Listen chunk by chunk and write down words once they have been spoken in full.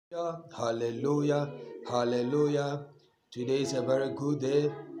Hallelujah. Hallelujah. Today is a very good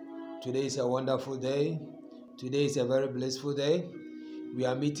day. Today is a wonderful day. Today is a very blissful day. We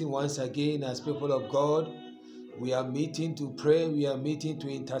are meeting once again as people of God. We are meeting to pray. We are meeting to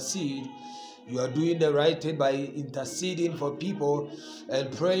intercede. You are doing the right thing by interceding for people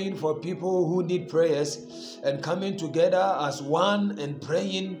and praying for people who need prayers and coming together as one and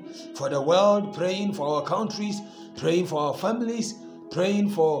praying for the world, praying for our countries, praying for our families, praying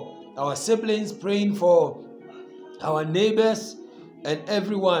for our siblings, praying for our neighbors and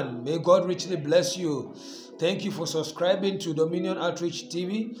everyone. May God richly bless you. Thank you for subscribing to Dominion Outreach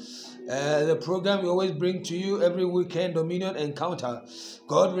TV. The program we always bring to you every weekend, Dominion Encounter.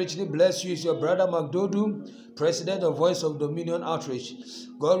 God richly bless you. It's your brother Magdodu, President of Voice of Dominion Outreach.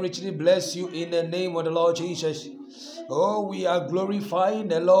 God richly bless you in the name of the Lord Jesus. Oh, we are glorifying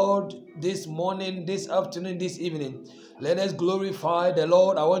the Lord this morning, this afternoon, this evening. Let us glorify the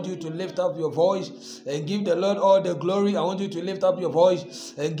Lord. I want you to lift up your voice and give the Lord all the glory. I want you to lift up your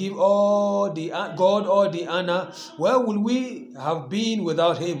voice and give all the God all the honor. Where would we have been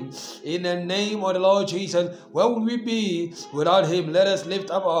without Him? In the name of the Lord Jesus, where would we be without Him? Let us lift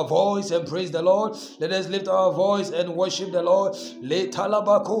up our voice and praise the Lord. Let us lift our voice and worship the Lord. Le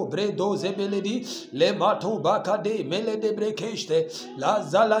talabako bredo zebeledi le mato bakade melede brekeshte la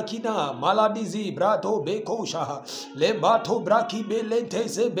zalakina maladizi brato bekosha le mato braki belente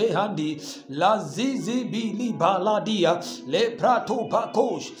se behandi la zizi bili baladia le prato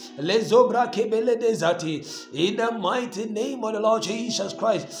pakosh le zobra kebele dezati. In the mighty name of the Lord Jesus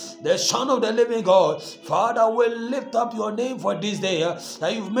Christ, the Son of the living God, Father, we lift up your name for this day,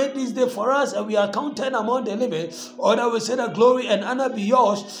 that you've made this day for us and we are counted among the living. Order we say that glory and honor be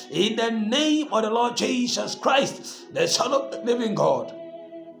yours in the name of the Lord Jesus Christ, the Son of the living God.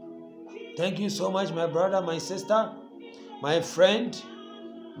 Thank you so much, my brother, my sister, my friend,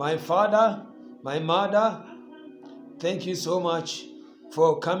 my father, my mother. Thank you so much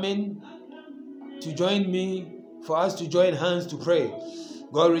for coming to join me, for us to join hands to pray.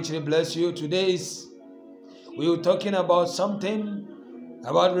 God richly bless you. Today we were talking about something,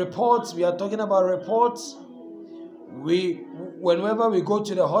 about reports. We are talking about reports. Whenever we go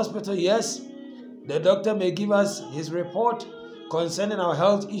to the hospital, yes, the doctor may give us his report concerning our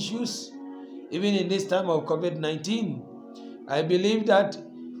health issues. Even in this time of COVID-19, I believe that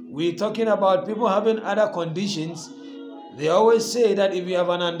we're talking about people having other conditions. They always say that if you have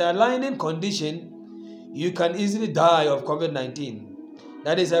an underlying condition, you can easily die of COVID-19.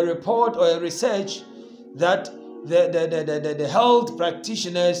 That is a report or a research that the health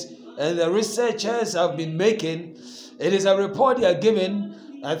practitioners and the researchers have been making. It is a report they are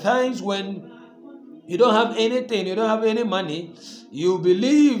given at times when you don't have anything, you don't have any money, you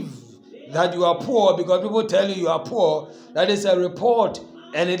believe that you are poor because people tell you are poor. That is a report,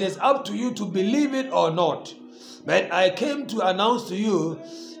 and it is up to you to believe it or not. But I came to announce to you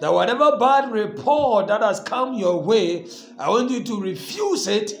that whatever bad report that has come your way, I want you to refuse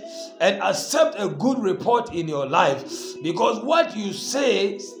it and accept a good report in your life. Because what you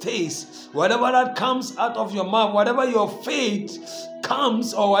say stays. Whatever that comes out of your mouth, whatever your faith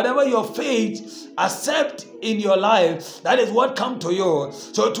comes or whatever your faith accept in your life, that is what comes to you.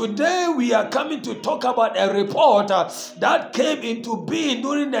 So today we are coming to talk about a report that came into being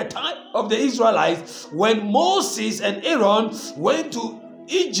during the time of the Israelites when Moses and Aaron went to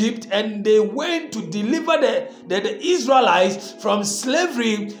Egypt and they went to deliver the Israelites from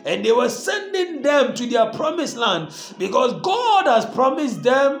slavery, and they were sending them to their promised land because God has promised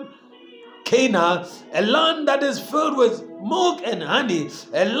them Canaan, a land that is filled with milk and honey,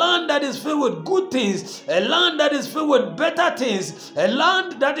 a land that is filled with good things, a land that is filled with better things, a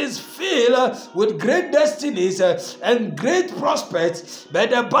land that is filled with great destinies and great prospects.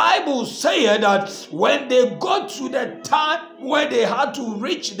 But the Bible said that when they got to the time where they had to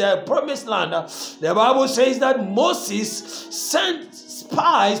reach the promised land, the Bible says that Moses sent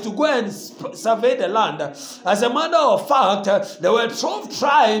spies to go and survey the land. As a matter of fact, there were 12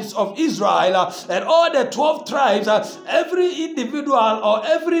 tribes of Israel, and all the 12 tribes, every individual or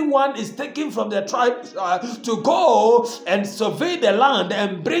everyone is taken from the tribe to go and survey the land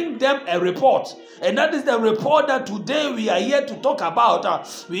and bring them a report. And that is the report that today we are here to talk about.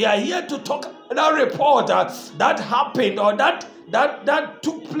 We are here to talk about that report that happened or that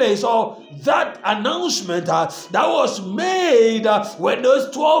took place, or that announcement that was made when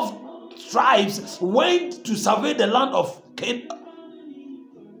those 12 tribes went to survey the land of Canaan.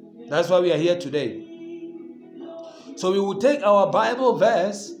 That's why we are here today. So we will take our Bible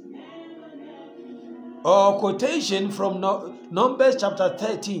verse or quotation from Numbers chapter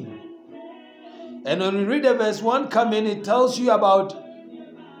 13. And when we read the verse 1 coming, it tells you about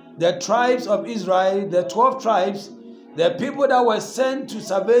the tribes of Israel, the 12 tribes, the people that were sent to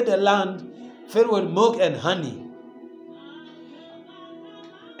survey the land filled with milk and honey.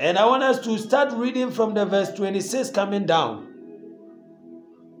 And I want us to start reading from the verse 26 coming down.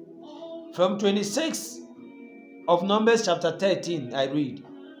 From 26 of Numbers chapter 13, I read.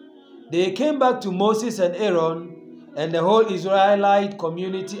 They came back to Moses and Aaron and the whole Israelite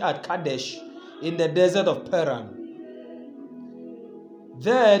community at Kadesh in the desert of Paran.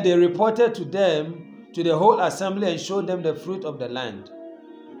 There they reported to them, to the whole assembly, and showed them the fruit of the land.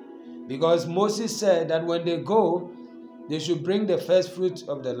 Because Moses said that when they go, they should bring the first fruit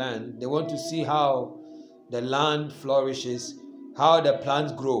of the land. They want to see how the land flourishes, how the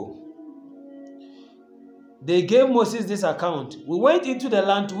plants grow. They gave Moses this account. We went into the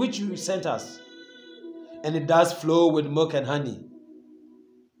land to which you sent us, and it does flow with milk and honey.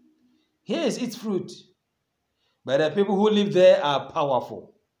 Here is its fruit. But the people who live there are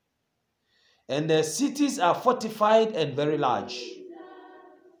powerful, and the cities are fortified and very large.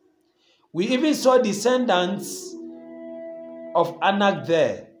 We even saw descendants of Anak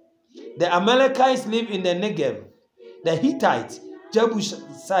there. The Amalekites live in the Negev. The Hittites,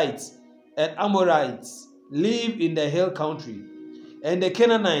 Jebusites, and Amorites live in the hill country. And the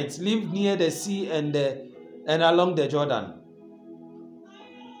Canaanites live near the sea and along the Jordan.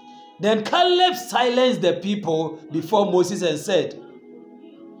 Then Caleb silenced the people before Moses and said,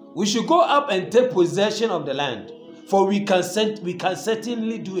 "We should go up and take possession of the land, for we can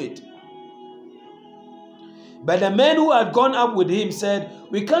certainly do it." But the men who had gone up with him said,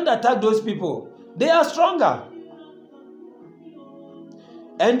 "We can't attack those people. They are stronger."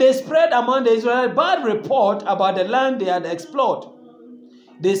 And they spread among the Israelites bad report about the land they had explored.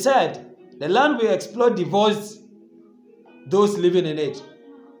 They said, "The land we explored divorced those living in it."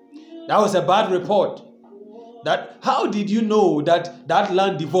 That was a bad report. That how did you know that that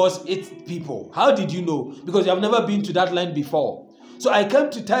land divorced its people? How did you know? Because you have never been to that land before. So I came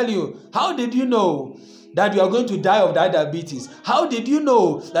to tell you, how did you know that you are going to die of diabetes? How did you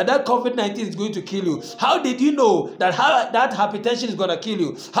know that COVID-19 is going to kill you? How did you know that that hypertension is going to kill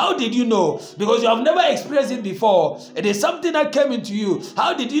you? How did you know? Because you have never experienced it before. It is something that came into you.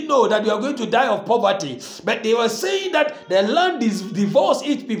 How did you know that you are going to die of poverty? But they were saying that the land divorced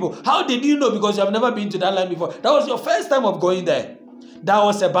its people. How did you know? Because you have never been to that land before. That was your first time of going there. That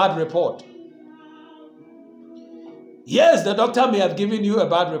was a bad report. Yes, the doctor may have given you a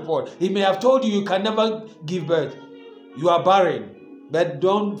bad report. He may have told you can never give birth. You are barren. But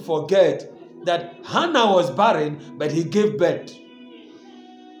don't forget that Hannah was barren, but he gave birth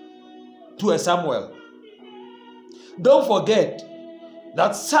to a Samuel. Don't forget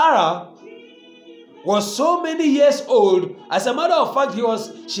that Sarah was so many years old. As a matter of fact,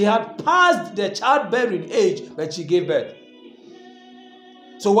 she had passed the childbearing age, but she gave birth.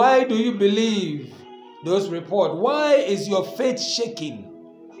 So why do you believe those reports? Why is your faith shaking?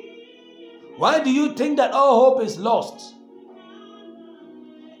 Why do you think that all hope is lost?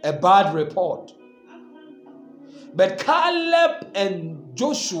 A bad report. But Caleb and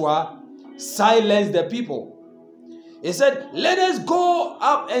Joshua silenced the people. He said, "Let us go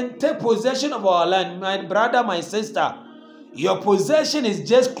up and take possession of our land." My brother, my sister, your possession is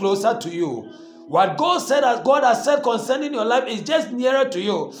just closer to you. What God has said concerning your life is just nearer to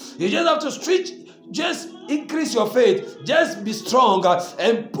you. You just have to stretch. Just increase your faith. Just be strong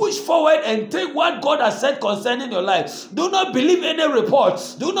and push forward and take what God has said concerning your life. Do not believe any report.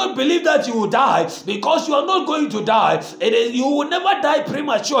 Do not believe that you will die, because you are not going to die. You will never die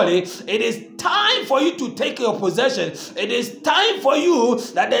prematurely. It is time for you to take your possession. It is time for you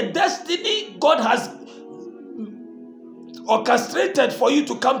that the destiny God has orchestrated for you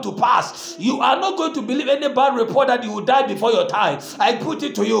to come to pass. You are not going to believe any bad report that you will die before your time. I put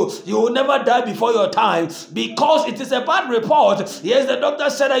it to you, you will never die before your time, because it is a bad report. Yes, the doctor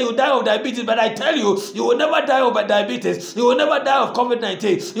said that you will die of diabetes, but I tell you, you will never die of diabetes. You will never die of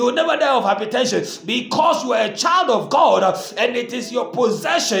COVID-19. You will never die of hypertension, because you are a child of God, and it is your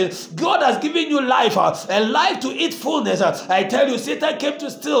possession. God has given you life, and life to its fullness. I tell you, Satan came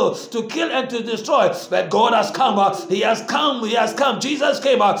to steal, to kill, and to destroy, but God has come. He has come. Jesus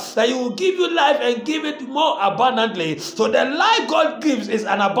came that He will give you life and give it more abundantly. So the life God gives is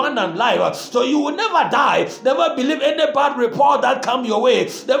an abundant life. So you will never die. Never believe any bad report that come your way.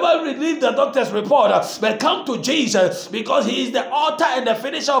 Never believe the doctor's report, but come to Jesus, because He is the author and the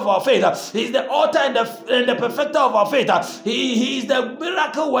finisher of our faith. He is the author and the perfecter of our faith. He is the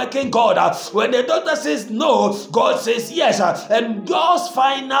miracle working God. When the doctor says no, God says yes, and God's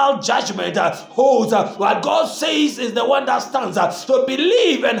final judgment holds. What God says is the one one that stands. So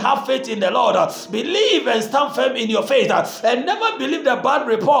believe and have faith in the Lord. Believe and stand firm in your faith. And never believe the bad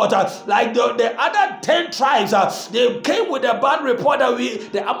report. Like the other 10 tribes, they came with a bad report that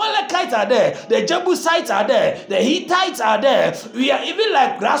the Amalekites are there, the Jebusites are there, the Hittites are there. We are even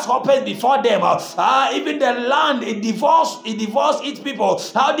like grasshoppers before them. Even the land, it divorced its people.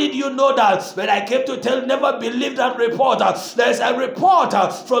 How did you know that? When I came to tell, never believe that report. There's a report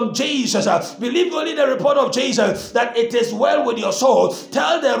from Jesus. Believe only the report of Jesus, that it is well with your soul.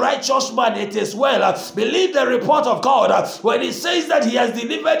 Tell the righteous man it is well. Believe the report of God. When he says that he has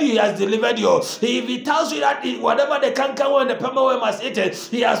delivered you, he has delivered you. If he tells you that whatever the cankerworm and the palmerworm has eaten,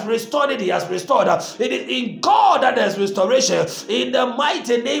 he has restored it, he has restored. It is in God that there's restoration. In the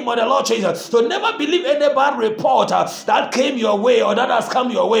mighty name of the Lord Jesus. So never believe any bad report that came your way or that has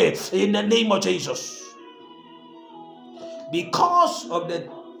come your way, in the name of Jesus. Because of the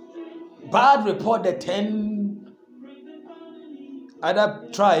bad report the 10 other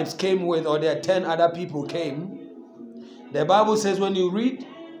tribes came with, or the 10 other people came, the Bible says, when you read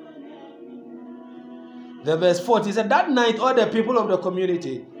the verse 40, it said, that night all the people of the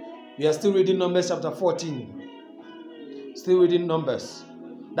community, we are still reading Numbers chapter 14, still reading Numbers.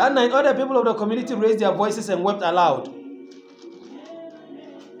 That night all the people of the community raised their voices and wept aloud.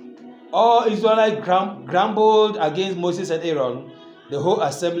 All Israelites grumbled against Moses and Aaron. The whole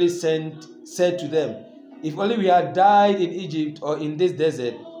assembly said to them, if only we had died in Egypt or in this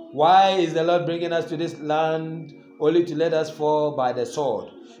desert, why is the Lord bringing us to this land only to let us fall by the sword?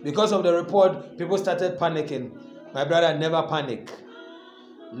 Because of the report, people started panicking. My brother, never panic.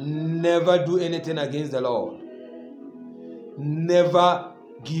 Never do anything against the Lord. Never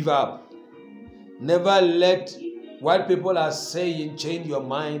give up. Never let what people are saying change your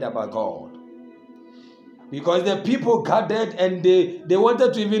mind about God. Because the people gathered and they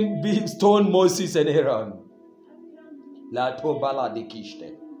wanted to even stone Moses and Aaron.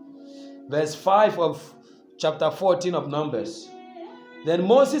 Verse 5 of chapter 14 of Numbers. Then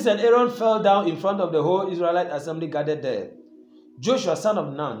Moses and Aaron fell down in front of the whole Israelite assembly gathered there. Joshua son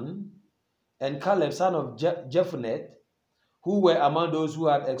of Nun and Caleb son of Jephunneh, who were among those who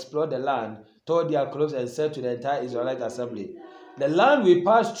had explored the land, tore their clothes and said to the entire Israelite assembly, the land we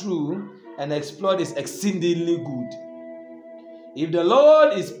passed through and explored is exceedingly good. If the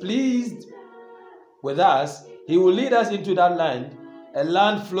Lord is pleased with us, he will lead us into that land, a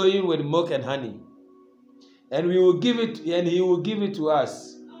land flowing with milk and honey. And he will give it to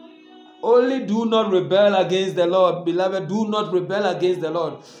us. Only do not rebel against the Lord. Beloved, do not rebel against the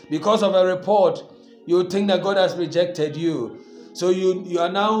Lord. Because of a report, you think that God has rejected you. So you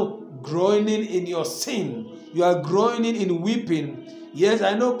are now groaning in your sin. You are groaning in weeping. Yes,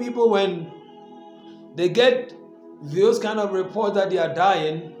 I know people, when they get those kind of reports that they are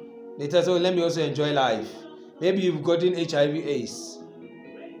dying, they tell us, oh, let me also enjoy life. Maybe you've gotten HIV/AIDS.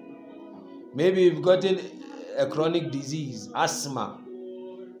 Maybe you've gotten a chronic disease, asthma.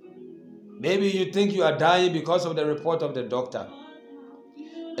 Maybe you think you are dying because of the report of the doctor.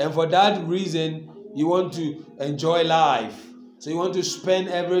 And for that reason, you want to enjoy life. So you want to spend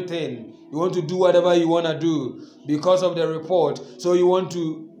everything. You want to do whatever you want to do because of the report. So you want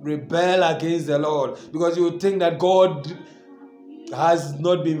to rebel against the Lord because you think that God has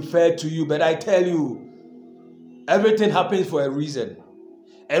not been fair to you. But I tell you, everything happens for a reason.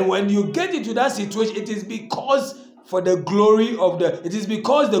 And when you get into that situation, it is because the glory of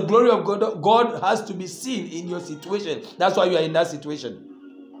God has to be seen in your situation. That's why you are in that situation.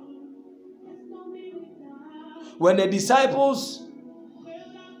 When the disciples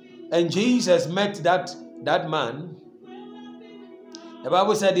and Jesus met that man, the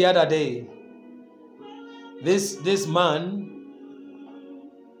Bible said the other day, this man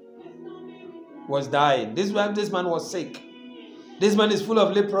was dying. This man was sick. This man is full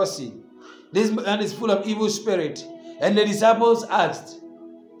of leprosy. This man is full of evil spirit. And the disciples asked,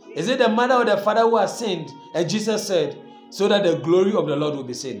 is it the mother or the father who has sinned? And Jesus said, so that the glory of the Lord will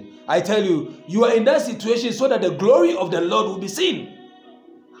be seen. I tell you, you are in that situation so that the glory of the Lord will be seen.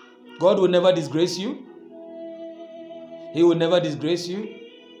 God will never disgrace you. He will never disgrace you.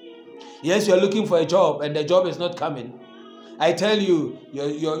 Yes, you are looking for a job and the job is not coming. I tell you,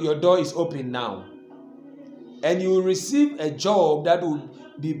 your door is open now. And you will receive a job that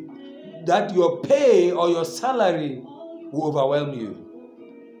your pay or your salary will overwhelm you.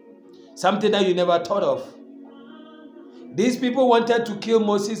 Something that you never thought of. These people wanted to kill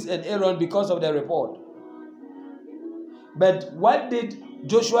Moses and Aaron because of their report. But what did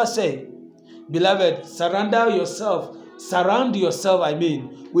Joshua say? Beloved, surround yourself,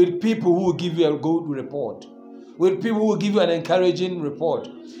 with people who will give you a good report. With people who will give you an encouraging report.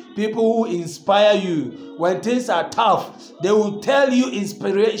 people who inspire you. When things are tough, they will tell you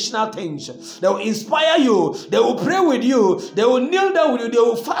inspirational things. They will inspire you. They will pray with you. They will kneel down with you. They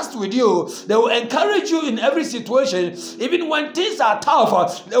will fast with you. They will encourage you in every situation. Even when things are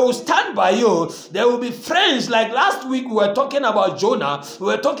tough, they will stand by you. They will be friends. Like last week, we were talking about Jonah. We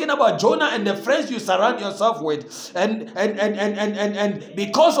were talking about Jonah and the friends you surround yourself with. And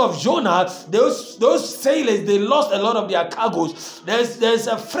because of Jonah, those sailors, they lost a lot of their cargoes. There's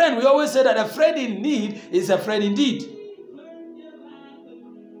a friend. We always say that a friend in need is a friend indeed.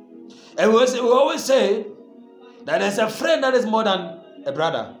 And we always say that there's a friend that is more than a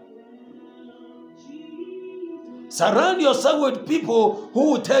brother. Surround yourself with people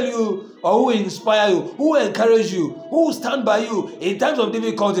who will tell you or who will inspire you, who will encourage you, who will stand by you in times of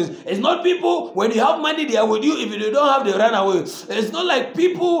difficulties. It's not people, when you have money, they are with you. If you don't have, they run away. It's not like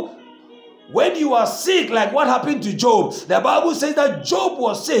people when you are sick, like what happened to Job. The Bible says that Job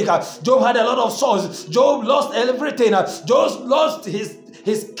was sick. Job had a lot of sores. Job lost everything. Job lost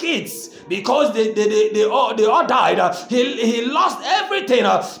his kids because they all died. He lost everything.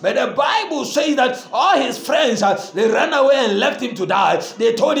 But the Bible says that all his friends, they ran away and left him to die.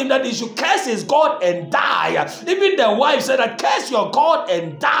 They told him that he should curse his God and die. Even the wife said that curse your God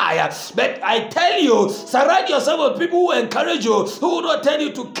and die. But I tell you, surround yourself with people who encourage you, who will not tell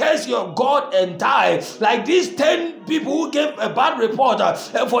you to curse your God and die. Like these 10 people who gave a bad report.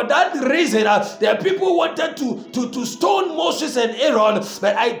 And for that reason, there are people who wanted to stone Moses and Aaron.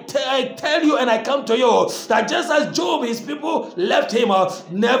 But I tell you and I come to you that just as Job, his people left him,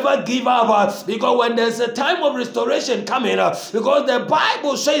 never give up. Because when there's a time of restoration coming, because the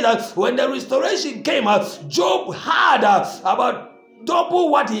Bible says that when the restoration came, Job had about double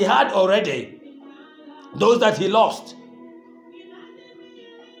what he had already. Those that he lost.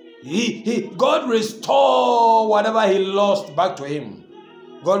 God restore whatever he lost back to him.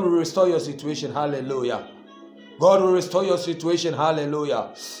 God will restore your situation. Hallelujah. God will restore your situation.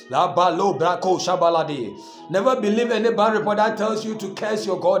 Hallelujah. Never believe any bad report that tells you to curse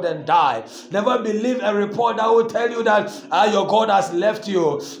your God and die. Never believe a report that will tell you that your God has left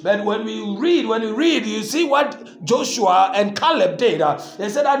you. But when you read, you see what Joshua and Caleb did. They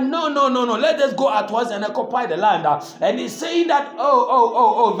said that no, let us go at once and occupy the land. And he's saying that,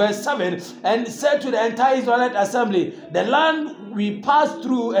 verse 7, and said to the entire Israelite assembly, the land we passed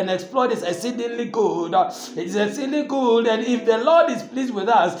through and explored is exceedingly good. It's exceedingly good, and if the Lord is pleased with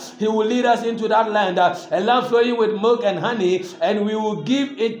us, he will lead us into that land, a land flowing with milk and honey, and we will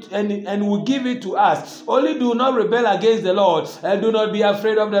give it and will give it to us. Only do not rebel against the Lord, and do not be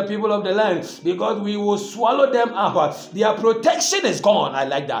afraid of the people of the land, because we will swallow them up. Their protection is gone. I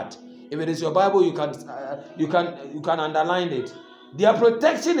like that. If it is your Bible, you can underline it. Their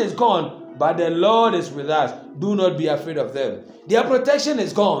protection is gone, but the Lord is with us. Do not be afraid of them. Their protection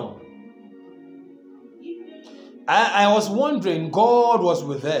is gone. I was wondering, God was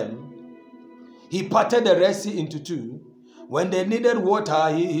with them. He parted the Red Sea into two. When they needed water,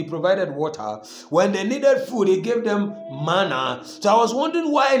 he provided water. When they needed food, he gave them manna. So I was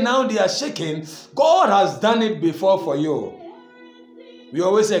wondering why now they are shaking. God has done it before for you. We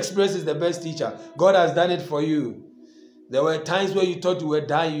always express is the best teacher. God has done it for you. There were times where you thought you were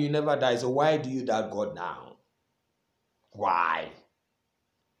dying, you never died. So why do you doubt God now? Why?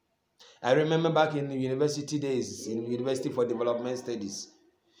 I remember back in the university days, in University for Development Studies,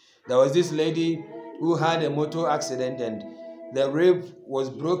 there was this lady who had a motor accident and the rib was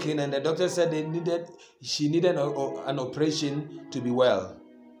broken, and the doctor said she needed an operation to be well.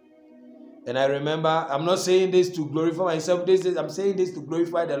 And I remember, I'm not saying this to glorify myself, I'm saying this to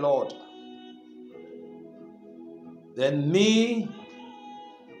glorify the Lord. Then me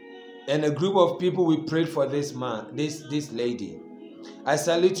and a group of people, we prayed for this man, this lady. I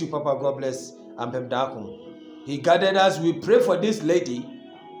salute you, Papa. God bless. I'm Pemdakun. He gathered us. We prayed for this lady.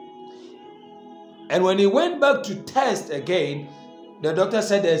 And when he went back to test again, the doctor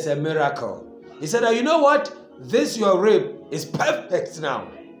said there's a miracle. He said, you know what? This your rib is perfect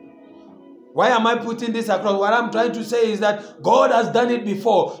now. Why am I putting this across? What I'm trying to say is that God has done it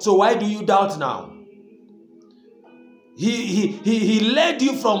before. So why do you doubt now? He led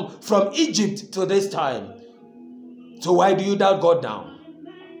you from Egypt to this time. So why do you doubt God now?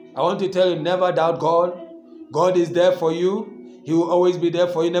 I want to tell you, never doubt God. God is there for you. He will always be there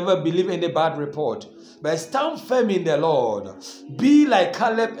for you. Never believe any bad report. But stand firm in the Lord. Be like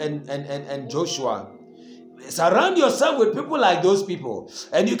Caleb and Joshua. Surround yourself with people like those people.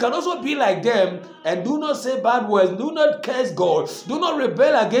 And you can also be like them and do not say bad words. Do not curse God. Do not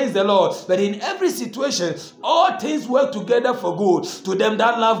rebel against the Lord. But in every situation, all things work together for good to them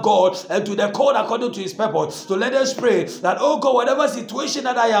that love God and to the called according to his purpose. So let us pray that, oh God, whatever situation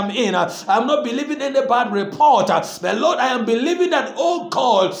that I am in, I'm not believing any bad report. But Lord, I am believing that, oh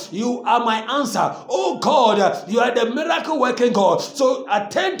God, you are my answer. Oh God, you are the miracle working God. So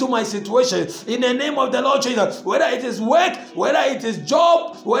attend to my situation in the name of the Lord Jesus. Whether it is work, whether it is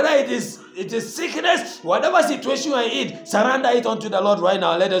job, whether it is sickness, whatever situation you are in, surrender it unto the Lord right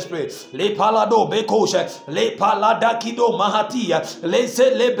now. Let us pray. Le palado bekoshe, le palada kido mahatia, le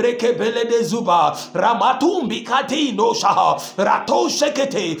se le breke bele de zuba, ramatum bikati no shaha, rato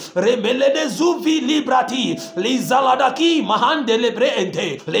shekete, remele de zuvi librati, li zaladaki mahande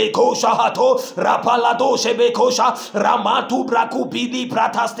lebreente, le kosha hato, rapalado shebekosha, ramatu brakupidi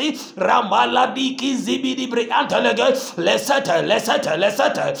pratasti, ramaladiki zibidi briantelege, lesete,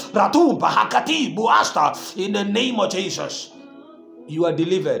 ratu bahakati buasta. In the name of Jesus, you are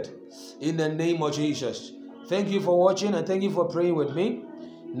delivered. In the name of Jesus. Thank you for watching and thank you for praying with me.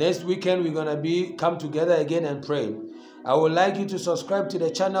 Next weekend we're gonna come together again and pray. I would like you to subscribe to the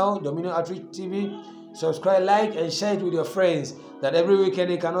channel Dominion Outreach TV. Subscribe, like, and share it with your friends, that every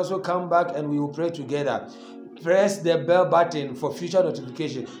weekend they can also come back and we will pray together. Press the bell button for future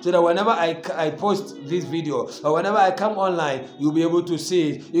notification so that whenever I post this video or whenever I come online, you'll be able to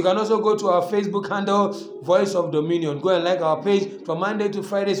see it. You can also go to our Facebook handle, Voice of Dominion. Go and like our page. From Monday to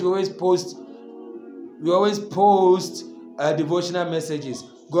Fridays, we always post devotional messages.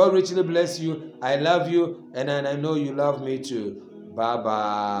 God richly bless you. I love you, and I know you love me too.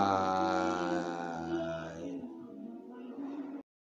 Bye-bye.